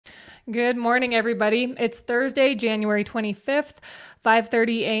Good morning, everybody. It's Thursday, January 25th,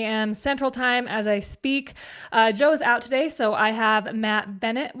 5:30 a.m. Central Time as I speak. Joe's out today, so I have Matt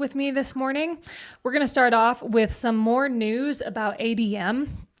Bennett with me this morning. We're going to start off with some more news about ADM.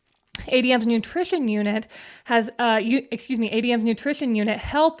 ADM's nutrition unit ADM's nutrition unit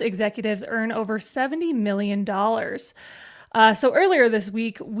helped executives earn over $70 million. So earlier this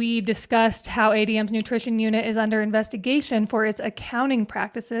week, we discussed how ADM's nutrition unit is under investigation for its accounting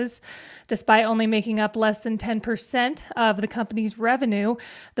practices. Despite only making up less than 10% of the company's revenue,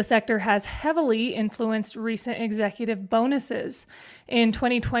 the sector has heavily influenced recent executive bonuses. In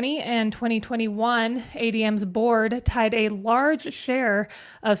 2020 and 2021, ADM's board tied a large share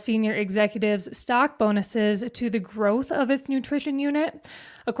of senior executives' stock bonuses to the growth of its nutrition unit.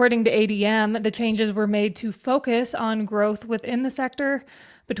 According to ADM, the changes were made to focus on growth within the sector.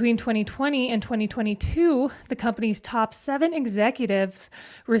 Between 2020 and 2022, the company's top 7 executives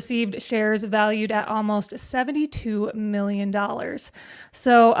received shares valued at almost $72 million.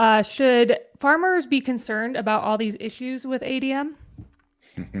 So, should farmers be concerned about all these issues with ADM?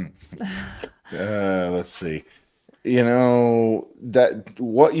 Let's see. That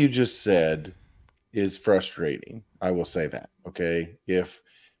what you just said is frustrating. I will say that. Okay.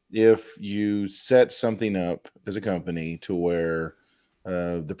 If you set something up as a company to where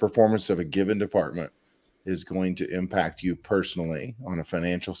the performance of a given department is going to impact you personally on a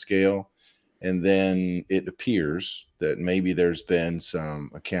financial scale, and then it appears that maybe there's been some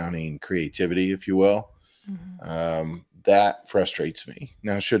accounting creativity, if you will, that frustrates me.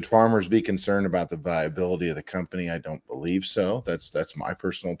 Now, should farmers be concerned about the viability of the company? I don't believe so. That's my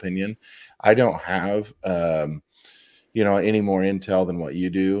personal opinion. I don't have any more intel than what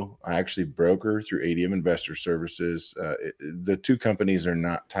you do. I actually broker through ADM Investor Services. The two companies are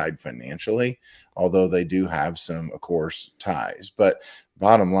not tied financially, although they do have some, of course, ties. But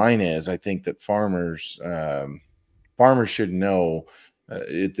bottom line is, I think that farmers should know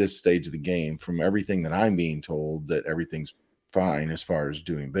at this stage of the game, from everything that I'm being told, that everything's fine as far as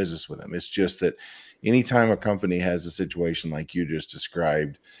doing business with them. It's just that anytime a company has a situation like you just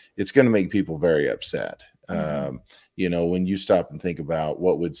described, it's going to make people very upset. When you stop and think about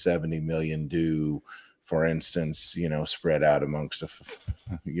what would 70 million do, for instance, spread out amongst a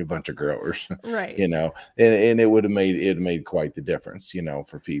bunch of growers, Right. and it would have made quite the difference,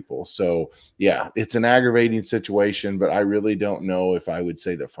 for people. So yeah, it's an aggravating situation, but I really don't know if I would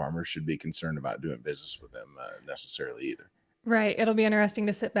say that farmers should be concerned about doing business with them necessarily either. Right. It'll be interesting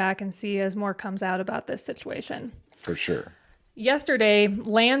to sit back and see as more comes out about this situation. For sure. Yesterday,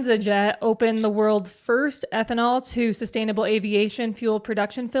 LanzaJet opened the world's first ethanol-to-sustainable aviation fuel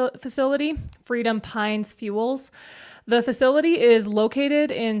production facility, Freedom Pines Fuels. The facility is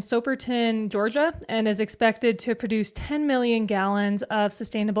located in Soperton, Georgia, and is expected to produce 10 million gallons of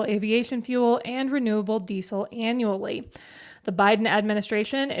sustainable aviation fuel and renewable diesel annually. The Biden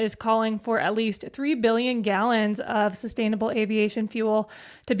administration is calling for at least 3 billion gallons of sustainable aviation fuel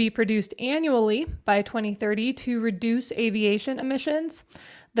to be produced annually by 2030 to reduce aviation emissions.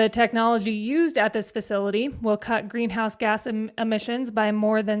 The technology used at this facility will cut greenhouse gas emissions by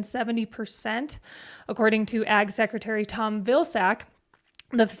more than 70%. According to Ag Secretary Tom Vilsack,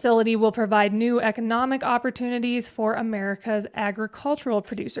 the facility will provide new economic opportunities for America's agricultural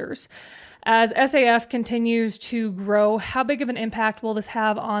producers. As SAF continues to grow, how big of an impact will this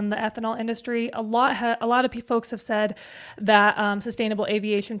have on the ethanol industry? A lot of folks have said that sustainable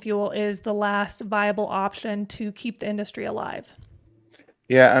aviation fuel is the last viable option to keep the industry alive.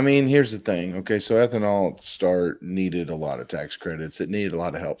 Yeah, I mean, here's the thing. Okay, so ethanol start needed a lot of tax credits. It needed a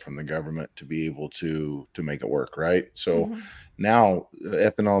lot of help from the government to be able to make it work, right? So now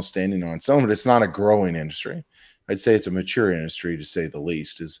ethanol is standing on some of it. It's not a growing industry. I'd say it's a mature industry, to say the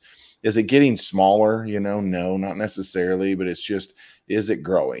least. Is it getting smaller? No, not necessarily, but it's just, is it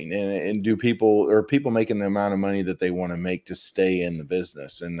growing? And are people making the amount of money that they want to make to stay in the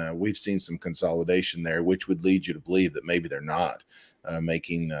business? And we've seen some consolidation there, which would lead you to believe that maybe they're not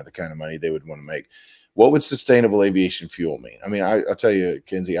making the kind of money they would want to make. What would sustainable aviation fuel mean? I mean, I'll tell you,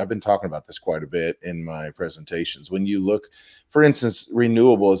 Kenzie, I've been talking about this quite a bit in my presentations. When you look, for instance,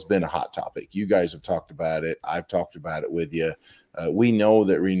 renewable has been a hot topic. You guys have talked about it. I've talked about it with you. We know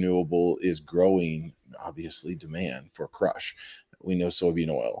that renewable is growing, obviously, demand for crush. We know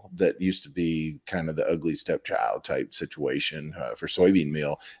soybean oil, that used to be kind of the ugly stepchild type situation for soybean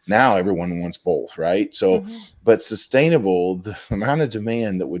meal. Now everyone wants both, right? So, but sustainable, the amount of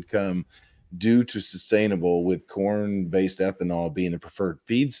demand that would come due to sustainable, with corn-based ethanol being the preferred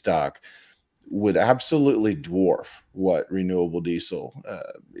feedstock, would absolutely dwarf what renewable diesel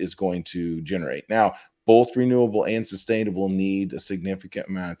is going to generate. Now, both renewable and sustainable need a significant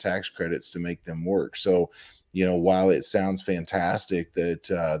amount of tax credits to make them work. So, while it sounds fantastic that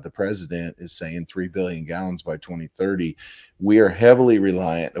the president is saying 3 billion gallons by 2030, we are heavily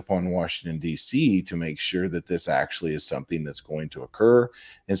reliant upon Washington, D.C. to make sure that this actually is something that's going to occur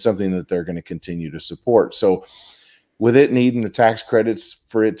and something that they're going to continue to support. So, with it needing the tax credits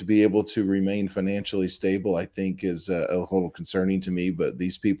for it to be able to remain financially stable, I think is a little concerning to me. But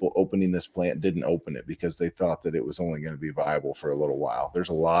these people opening this plant didn't open it because they thought that it was only going to be viable for a little while. There's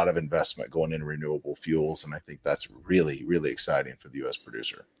a lot of investment going in renewable fuels, and I think that's really, really exciting for the U.S.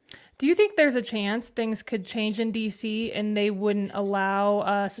 producer. Do you think there's a chance things could change in DC and they wouldn't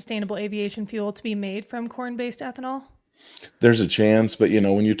allow sustainable aviation fuel to be made from corn-based ethanol? There's a chance, but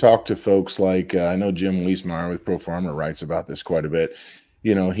when you talk to folks like I know Jim Wiesmeyer with Pro Farmer writes about this quite a bit.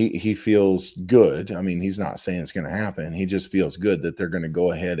 He feels good. I mean, he's not saying it's going to happen. He just feels good that they're going to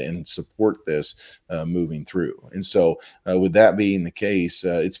go ahead and support this moving through. And so, with that being the case,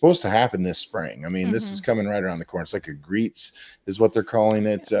 it's supposed to happen this spring. I mean, this is coming right around the corner. It's like a GREETS is what they're calling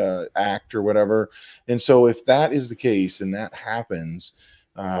it, act or whatever. And so, if that is the case and that happens,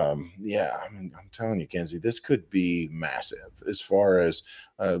 yeah, I mean, I'm telling you, Kenzie, this could be massive as far as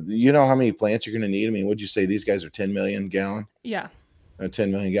how many plants you're going to need. I mean, would you say these guys are 10 million gallon? Yeah.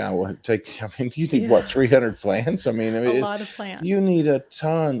 10 million gallon will take, I mean, you need what, 300 plants? I mean, a lot of plants. You need a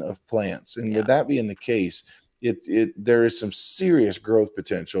ton of plants. And with that being the case, there is some serious growth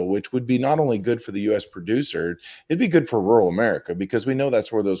potential, which would be not only good for the U.S. producer, it'd be good for rural America, because we know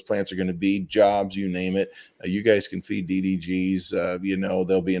that's where those plants are going to be, jobs, you name it. You guys can feed DDGs,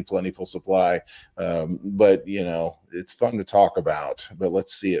 they'll be in plentiful supply. But it's fun to talk about, but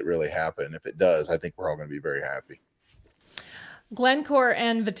let's see it really happen. If it does, I think we're all going to be very happy. Glencore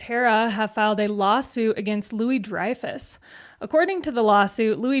and Viterra have filed a lawsuit against Louis Dreyfus. According to the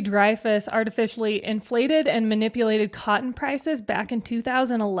lawsuit, Louis Dreyfus artificially inflated and manipulated cotton prices back in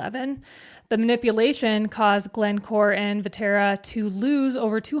 2011. The manipulation caused Glencore and Viterra to lose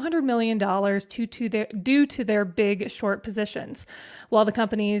over $200 million due to their big short positions. While the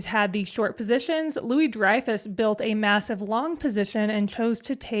companies had these short positions, Louis Dreyfus built a massive long position and chose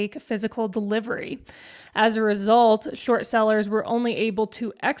to take physical delivery. As a result, short sellers were only able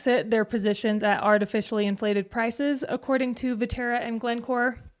to exit their positions at artificially inflated prices, according to Viterra and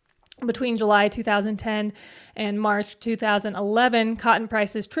Glencore. Between July 2010 and March 2011, cotton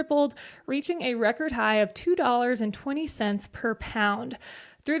prices tripled, reaching a record high of $2.20 per pound.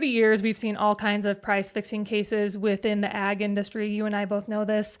 Through the years, we've seen all kinds of price fixing cases within the ag industry. You and I both know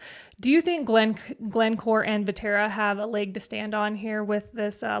this. Do you think Glencore and Viterra have a leg to stand on here with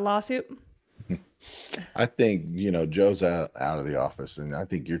this lawsuit? I think, Joe's out of the office, and I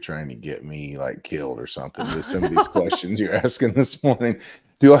think you're trying to get me killed or something with some of these questions you're asking this morning.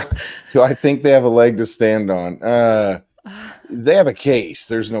 Do I think they have a leg to stand on? They have a case.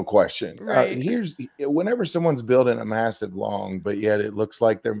 There's no question. Right. Whenever someone's building a massive long, but yet it looks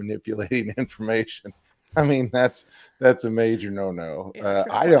like they're manipulating information. I mean, that's a major no-no.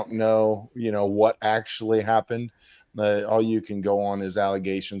 I don't know, what actually happened. All you can go on is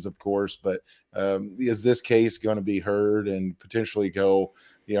allegations, of course, but is this case going to be heard and potentially go,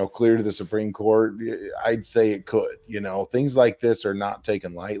 clear to the Supreme Court? I'd say it could. Things like this are not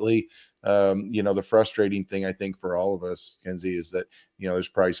taken lightly. The frustrating thing, I think, for all of us, Kenzie, is that, there's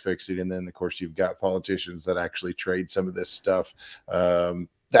price fixing. And then, of course, you've got politicians that actually trade some of this stuff.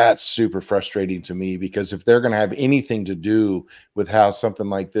 That's super frustrating to me, because if they're going to have anything to do with how something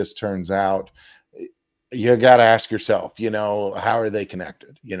like this turns out, you got to ask yourself, how are they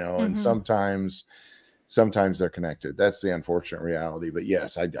connected? And sometimes they're connected. That's the unfortunate reality. But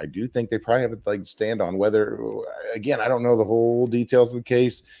yes, I do think they probably have a leg to stand on. Whether, again, I don't know the whole details of the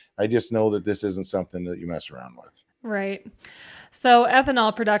case. I just know that this isn't something that you mess around with. Right. So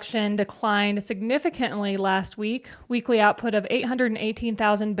ethanol production declined significantly last week. Weekly output of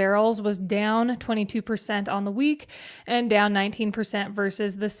 818,000 barrels was down 22% on the week and down 19%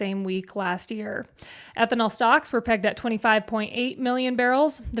 versus the same week last year. Ethanol stocks were pegged at 25.8 million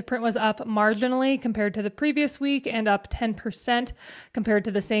barrels. The print was up marginally compared to the previous week and up 10% compared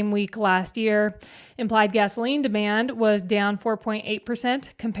to the same week last year. Implied gasoline demand was down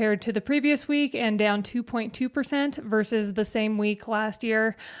 4.8% compared to the previous week and down 2.2% versus the same week last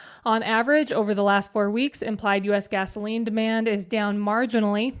year. On average, over the last 4 weeks, implied U.S. gasoline demand is down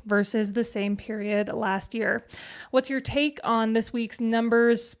marginally versus the same period last year. What's your take on this week's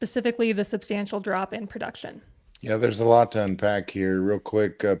numbers, specifically the substantial drop in production? Yeah, there's a lot to unpack here. Real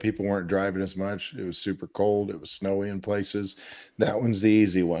quick, people weren't driving as much. It was super cold. It was snowy in places. That one's the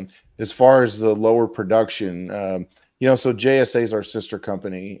easy one. As far as the lower production, So JSA is our sister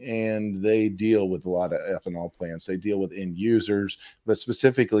company, and they deal with a lot of ethanol plants. They deal with end users, but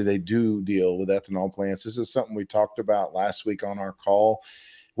specifically, they do deal with ethanol plants. This is something we talked about last week on our call.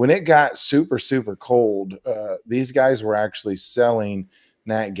 When it got super, super cold, these guys were actually selling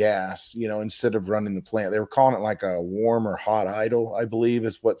nat gas, instead of running the plant. They were calling it like a warm or hot idle, I believe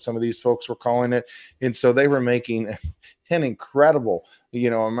is what some of these folks were calling it. And so they were making an incredible,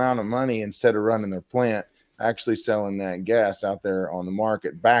 amount of money instead of running their plant, actually selling that gas out there on the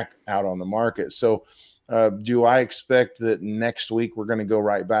market, back out on the market. So do I expect that next week we're going to go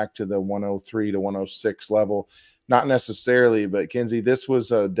right back to the 103 to 106 level? Not necessarily, but Kenzie, this was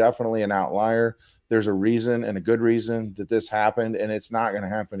definitely an outlier. There's a reason, and a good reason, that this happened, and it's not going to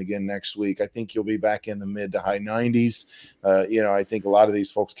happen again next week. I think you'll be back in the mid to high 90s. I think a lot of these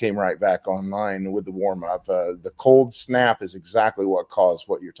folks came right back online with the warm up. The cold snap is exactly what caused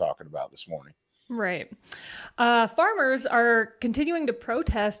what you're talking about this morning. Right. Farmers are continuing to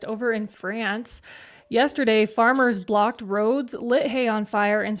protest over in France. Yesterday, farmers blocked roads, lit hay on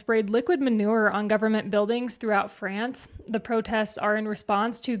fire, and sprayed liquid manure on government buildings throughout France. The protests are in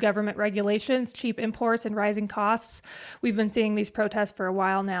response to government regulations, cheap imports, and rising costs. We've been seeing these protests for a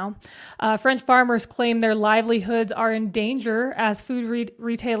while now. French farmers claim their livelihoods are in danger as food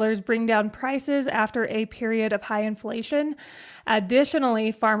retailers bring down prices after a period of high inflation.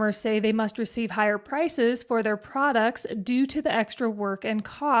 Additionally, farmers say they must receive higher prices for their products due to the extra work and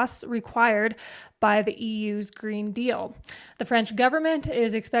costs required by the EU's Green Deal. The French government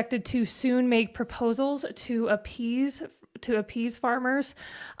is expected to soon make proposals to appease farmers.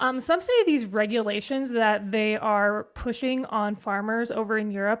 Some say these regulations that they are pushing on farmers over in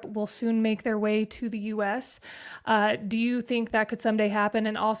Europe will soon make their way to the US. Do you think that could someday happen?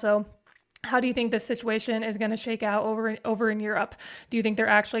 And also, how do you think this situation is going to shake out over in Europe? Do you think they're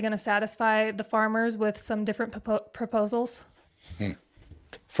actually going to satisfy the farmers with some different proposals?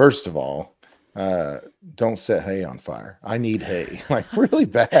 First of all, don't set hay on fire. I need hay, like really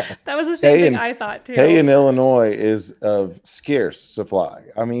bad. That was the same thing I thought too. Hay in Illinois is of scarce supply.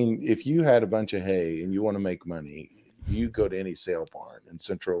 I mean, if you had a bunch of hay and you want to make money, you go to any sale barn in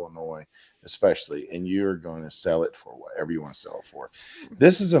central Illinois, especially, and you're going to sell it for whatever you want to sell it for.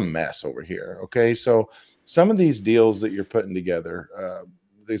 This is a mess over here. Okay. So some of these deals that you're putting together,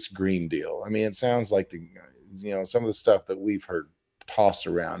 this Green Deal, I mean, it sounds like some of the stuff that we've heard tossed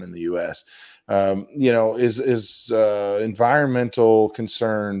around in the US, is environmental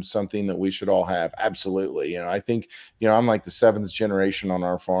concern something that we should all have? Absolutely. I think, I'm like the seventh generation on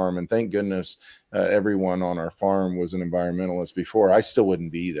our farm, and thank goodness everyone on our farm was an environmentalist before. I still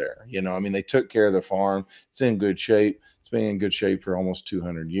wouldn't be there. I mean, they took care of the farm. It's in good shape. It's been in good shape for almost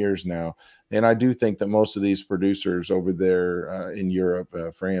 200 years now. And I do think that most of these producers over there in Europe,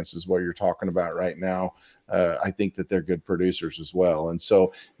 France is what you're talking about right now. I think that they're good producers as well. And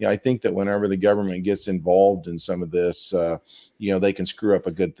so, I think that whenever the government gets involved in some of this, they can screw up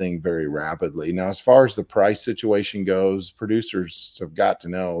a good thing very rapidly. Now, as far as the price situation goes, producers have got to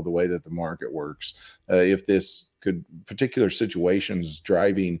know the way that the market works. If this particular situations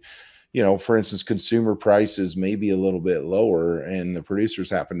driving, for instance, consumer prices may be a little bit lower and the producers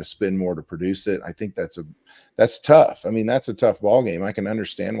happen to spend more to produce it, I think that's tough. I mean, that's a tough ball game. I can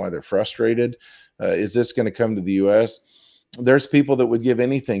understand why they're frustrated. Is this going to come to the US? There's people that would give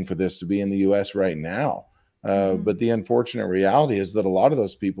anything for this to be in the US right now. But the unfortunate reality is that a lot of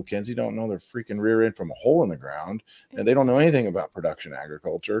those people, Kenzie, don't know their freaking rear end from a hole in the ground, and they don't know anything about production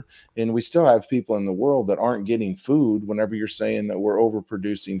agriculture. And we still have people in the world that aren't getting food whenever you're saying that we're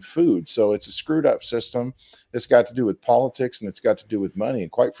overproducing food. So it's a screwed up system. It's got to do with politics and it's got to do with money.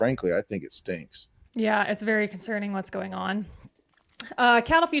 And quite frankly, I think it stinks. Yeah, it's very concerning what's going on.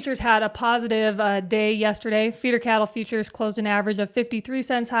 Cattle futures had a positive day yesterday. Feeder cattle futures closed an average of 53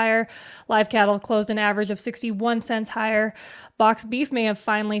 cents higher. Live cattle closed an average of 61 cents higher. Box beef may have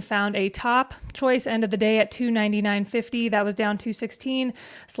finally found a top. Choice ended the day at $299.50. That was down $2.16.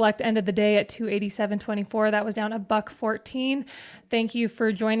 Select ended the day at $287.24. That was down $1.14. Thank you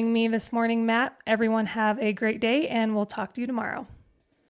for joining me this morning, Matt. Everyone have a great day, and we'll talk to you tomorrow.